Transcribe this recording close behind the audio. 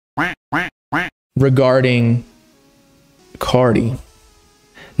regarding Cardi.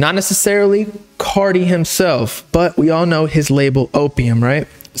 Not necessarily Cardi himself, but we all know his label Opium, right?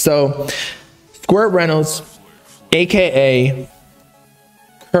 So Squirt Reynolds, aka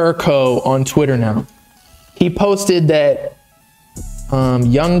Kayo on Twitter now, he posted that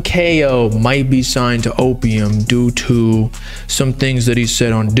young Kayo might be signed to Opium due to some things that he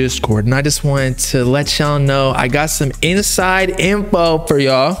said on Discord. And I just wanted to let y'all know I got some inside info for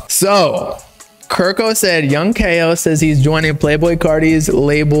y'all. So Kayo said young Kayo says he's joining Playboi Carti's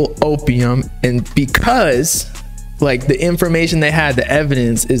label Opium, and because like the information they had, the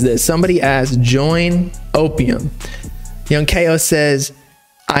evidence is that somebody asked join Opium. Young Kayo says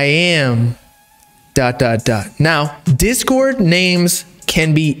I am ... Now, Discord names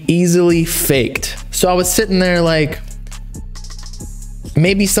can be easily faked. So I was sitting there like,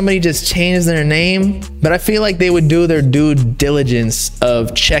 maybe somebody just changed their name, but I feel like they would do their due diligence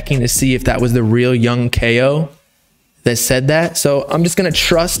of checking to see if that was the real young Kayo that said that. So I'm just gonna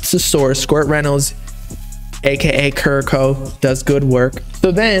trust the source. Squirt Reynolds, aka Kayo, does good work.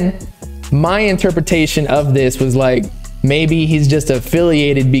 So then my interpretation of this was like, maybe he's just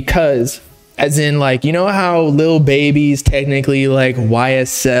affiliated because, as in like, you know how Lil Baby's technically like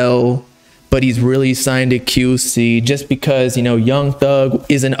YSL, but he's really signed to QC just because, you know, Young Thug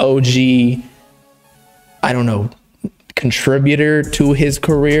is an OG, I don't know, contributor to his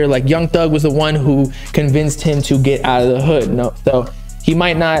career. Like Young Thug was the one who convinced him to get out of the hood. No, so he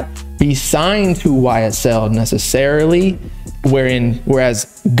might not be signed to YSL necessarily,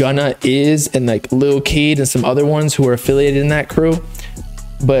 whereas Gunna is, and like Lil Keed and some other ones who are affiliated in that crew.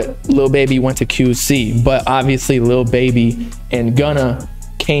 But Lil Baby went to QC, but obviously Lil Baby and Gunna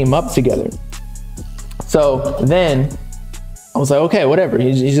came up together. So then I was like, okay, whatever,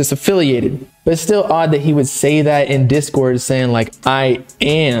 he's just affiliated. But it's still odd that he would say that in Discord, saying like, I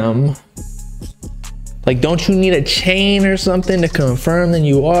am. Like, don't you need a chain or something to confirm that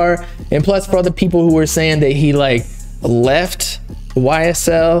you are? And plus, for other people who were saying that he like left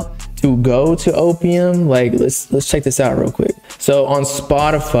YSL to go to Opium, like let's check this out real quick. So on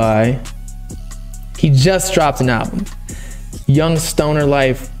Spotify, he just dropped an album, Young Stoner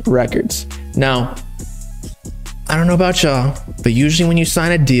Life Records. Now, I don't know about y'all, but usually when you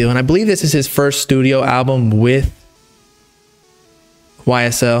sign a deal, and I believe this is his first studio album with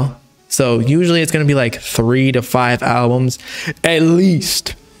YSL, so usually it's gonna be like 3 to 5 albums at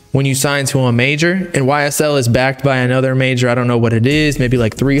least when you sign to a major, and YSL is backed by another major. I don't know what it is, maybe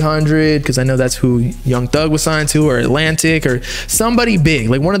like 300, because I know that's who Young Thug was signed to, or Atlantic, or somebody big,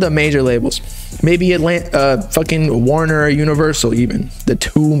 like one of the major labels. Maybe fucking Warner or Universal, even the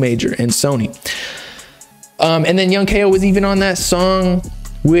 2 major, and Sony. And then Young Kayo was even on that song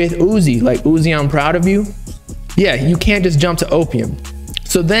with Uzi, like Uzi, I'm Proud of You. Yeah, you can't just jump to Opium.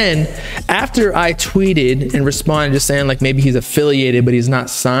 So then after I tweeted and responded just saying like maybe he's affiliated but he's not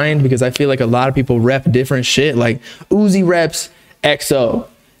signed, because I feel like a lot of people rep different shit. Like Uzi reps XO,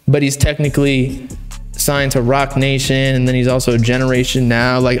 but he's technically signed to Rock Nation, and then he's also Generation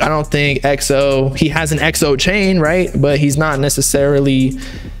Now. Like I don't think XO, he has an XO chain, right? But he's not necessarily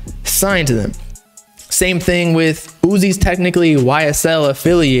signed to them. Same thing with Uzi's technically YSL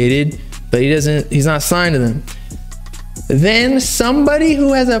affiliated, but he's not signed to them. Then somebody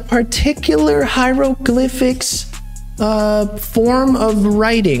who has a particular hieroglyphics form of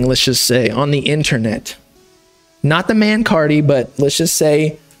writing, let's just say, on the internet, not the man Cardi, but let's just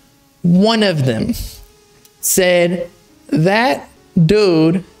say one of them said that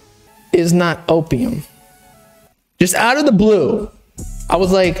dude is not Opium. Just out of the blue. I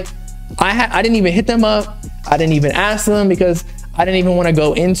was like, I didn't even hit them up. I didn't even ask them because I didn't even want to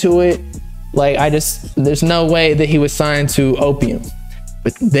go into it. Like there's no way that he was signed to Opium.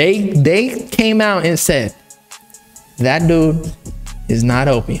 But they came out and said that dude is not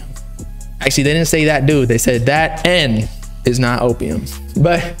Opium. Actually, they didn't say that dude, they said that N is not Opium.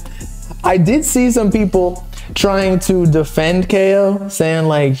 But I did see some people trying to defend Kayo, saying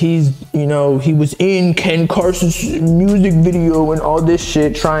like he's, you know, he was in Ken Carson's music video and all this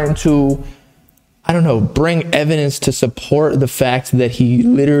shit, trying to, I don't know, bring evidence to support the fact that he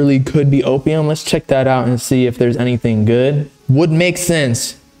literally could be Opium. Let's check that out and see if there's anything good. Would make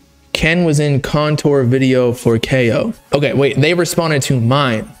sense. Ken was in Contour video for Kayo. Okay, wait, they responded to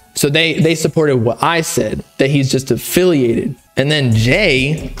mine. So they supported what I said, that he's just affiliated. And then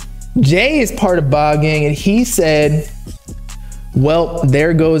Jay is part of Ba Gang, and he said, well,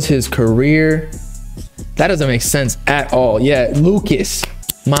 there goes his career. That doesn't make sense at all. Yeah, Lucas,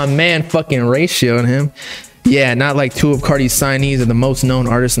 my man, fucking ratioed him. Yeah, not like 2 of Cardi's signees are the most known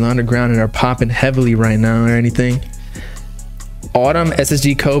artists in the underground and are popping heavily right now or anything. Autumn,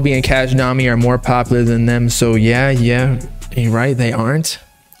 SSG Kobe, and Cash Dami are more popular than them. So yeah, you're right, they aren't.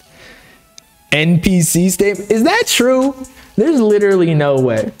 NPC statement, is that true? There's literally no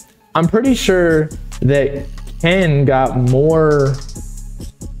way. I'm pretty sure that Ken got more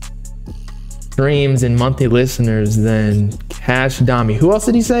streams and monthly listeners than Cash Dami. Who else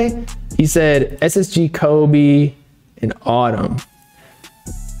did he say? He said SSG Kobe and Autumn.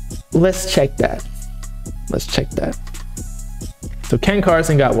 Let's check that. Let's check that. So Ken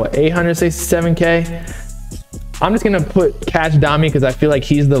Carson got what, 867K? I'm just gonna put Cash Dami because I feel like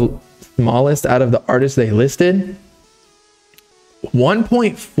he's the smallest out of the artists they listed.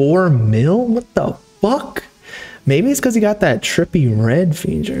 1.4 mil? What the fuck? Maybe it's because he got that trippy red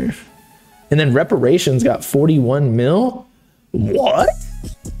feature. And then Reparations got 41 mil? What?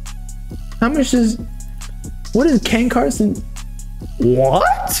 How much is... What is Ken Carson?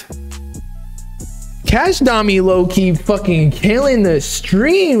 What? Cash Dami low-key fucking killing the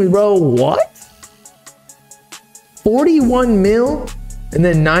stream, bro. What? 41 mil? And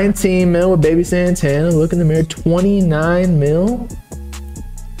then 19 mil with Baby Santana. Look in the mirror. 29 mil?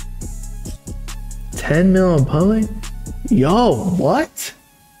 10 mil in public? Yo, what?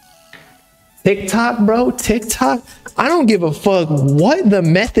 TikTok, bro? TikTok? I don't give a fuck what the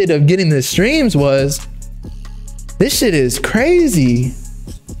method of getting the streams was. This shit is crazy.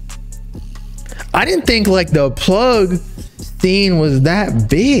 I didn't think like the plug scene was that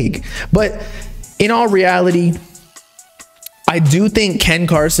big. But in all reality, I do think Ken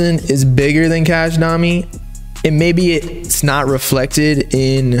Carson is bigger than Cash Dami. And maybe it's not reflected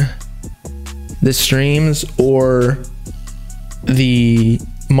in the streams or the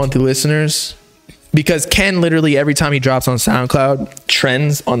monthly listeners, because Ken literally every time he drops on SoundCloud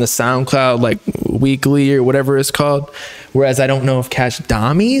trends on the SoundCloud like weekly or whatever it's called, whereas I don't know if Cash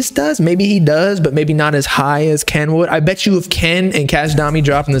Dami's does. Maybe he does, but maybe not as high as Ken would. I bet you if Ken and Cash Dami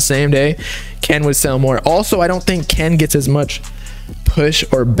dropped in the same day, Ken would sell more. Also, I don't think Ken gets as much push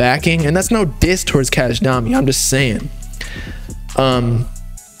or backing, and that's no diss towards Cash Dami. I'm just saying.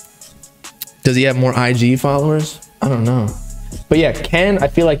 Does he have more IG followers? I don't know. But yeah, Ken, I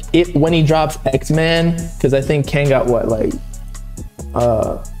feel like when he drops X-Man, because I think Ken got what, like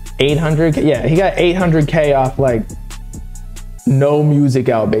 800K? Yeah, he got 800K off like no music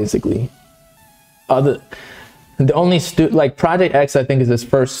out basically. The only like Project X I think is his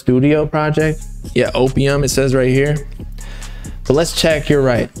first studio project. Yeah, Opium it says right here. But let's check, you're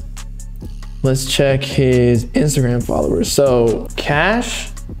right. Let's check his Instagram followers. So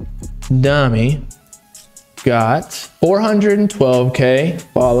Cash Dami got 412K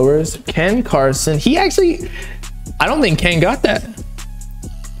followers. Ken Carson, he actually, I don't think Ken got that.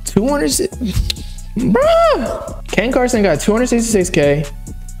 200, bruh. Ken Carson got 266K.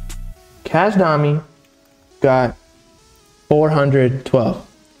 Cash Dami got 412.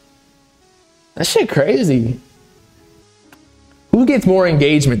 That shit crazy. Who gets more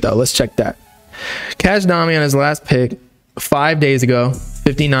engagement though? Let's check that. Cash Dami on his last pick 5 days ago,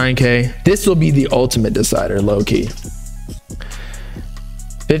 59K. This will be the ultimate decider, low key.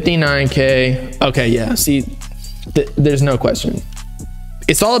 59K. Okay, yeah. See, there's no question.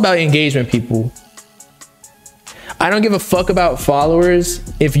 It's all about engagement, people. I don't give a fuck about followers.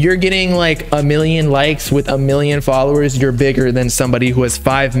 If you're getting like 1 million likes with 1 million followers, you're bigger than somebody who has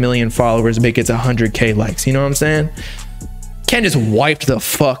 5 million followers but gets 100K likes. You know what I'm saying? Ken just wiped the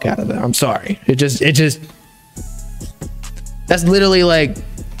fuck out of that. I'm sorry. It just that's literally like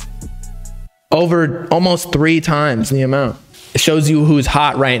over almost 3 times the amount. It shows you who's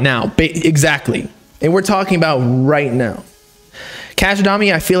hot right now. Exactly. And we're talking about right now. Cash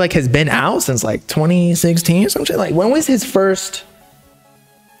Dami, I feel like has been out since like 2016 or something. Like, when was his first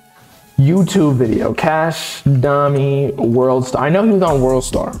YouTube video? Cash Dami World Star. I know he was on World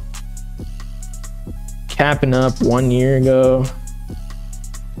Star. Capping up 1 year ago.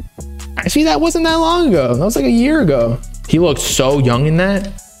 Actually, that wasn't that long ago. That was like a year ago. He looks so young in that.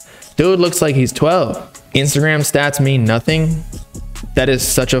 Dude looks like he's 12. Instagram stats mean nothing. That is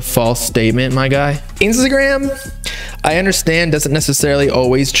such a false statement, my guy. Instagram, I understand, doesn't necessarily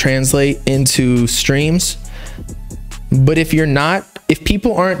always translate into streams. But if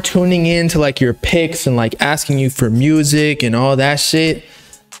people aren't tuning in to like your pics and like asking you for music and all that shit,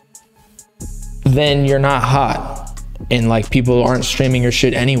 then you're not hot. And like people aren't streaming your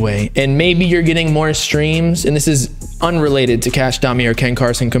shit anyway. And maybe you're getting more streams, and this is unrelated to Cash Dami or Ken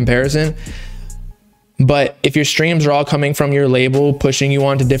Carson comparison. But if your streams are all coming from your label, pushing you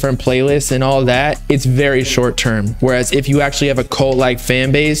onto different playlists and all that, it's very short term. Whereas if you actually have a cult-like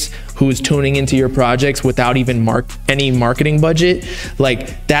fan base who's tuning into your projects without even any marketing budget,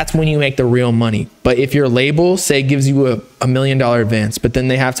 like that's when you make the real money. But if your label, say, gives you a $1 million advance, but then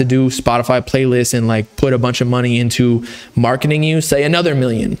they have to do Spotify playlists and like put a bunch of money into marketing you, say another $1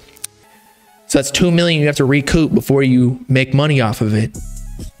 million. So that's $2 million you have to recoup before you make money off of it.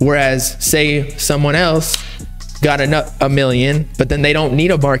 Whereas say someone else got $1 million, but then they don't need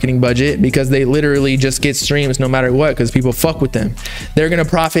a marketing budget because they literally just get streams no matter what, because people fuck with them. They're gonna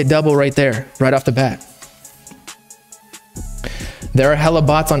profit double right there, right off the bat. There are hella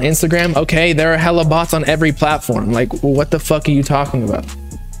bots on Instagram. Okay, there are hella bots on every platform. Like, what the fuck are you talking about?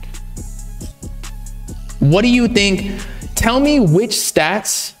 What do you think? Tell me which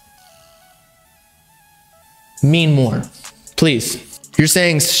stats mean more, please. You're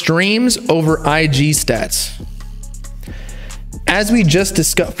saying streams over IG stats. As we just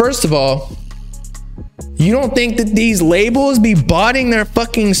discussed, first of all, you don't think that these labels be botting their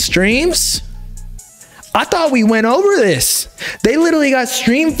fucking streams? I thought we went over this. They literally got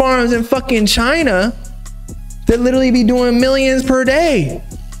stream farms in fucking China that literally be doing millions per day.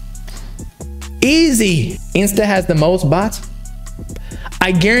 Easy. Insta has the most bots.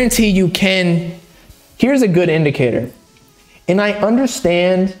 I guarantee you can. Here's a good indicator. And I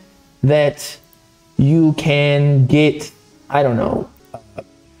understand that you can get, I don't know,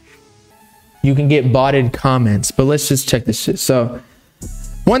 you can get botted comments, but let's just check this shit. So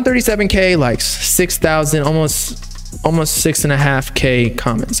 137K likes, 6,000, almost 6.5K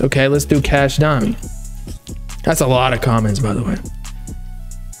comments. Okay, let's do Cash Dami. That's a lot of comments, by the way.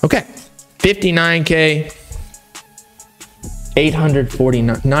 Okay, 59K,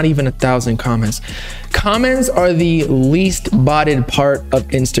 849, not even 1,000 comments. Comments are the least botted part of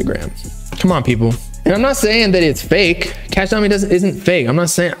Instagram. Come on, people. And I'm not saying that it's fake. Cash Dami isn't fake.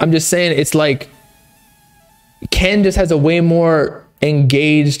 I'm just saying it's like Ken just has a way more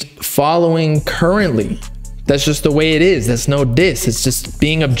engaged following currently. That's just the way it is. That's no diss. It's just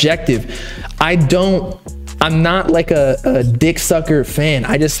being objective. I'm not like a dick sucker fan.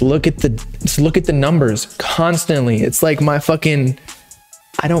 I just look at the numbers constantly. It's like my fucking,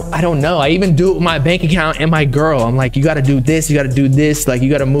 I don't know. I even do it with my bank account and my girl. I'm like, you got to do this. You got to do this. Like, you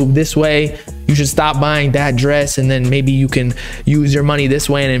got to move this way. You should stop buying that dress. And then maybe you can use your money this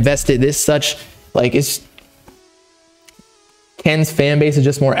way and invest it this such. Like, it's Ken's fan base is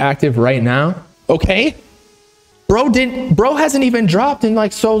just more active right now. Okay. Bro hasn't even dropped in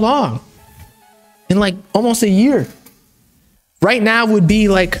like so long. In like almost a year. Right now would be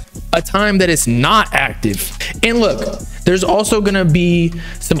like a time that it's not active. And look, there's also gonna be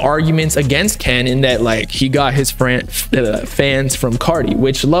some arguments against Ken in that like he got his fans from Cardi,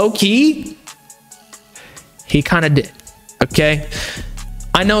 which low key, he kind of did, okay?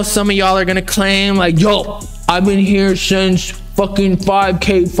 I know some of y'all are gonna claim like, yo, I've been here since fucking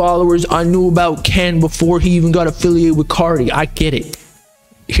 5K followers. I knew about Ken before he even got affiliated with Cardi. I get it.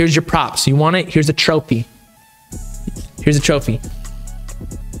 Here's your props. You want it? Here's a trophy. Here's a trophy.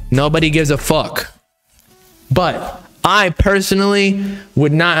 Nobody gives a fuck. But I personally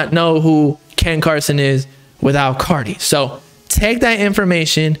would not know who Ken Carson is without Cardi. So take that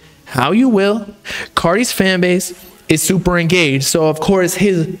information how you will. Cardi's fan base is super engaged. So of course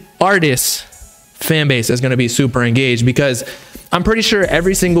his artist fan base is going to be super engaged, because I'm pretty sure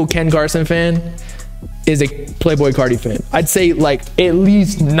every single Ken Carson fan is a Playboy Cardi fan. I'd say like at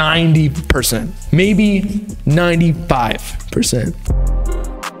least 90%, maybe 95%.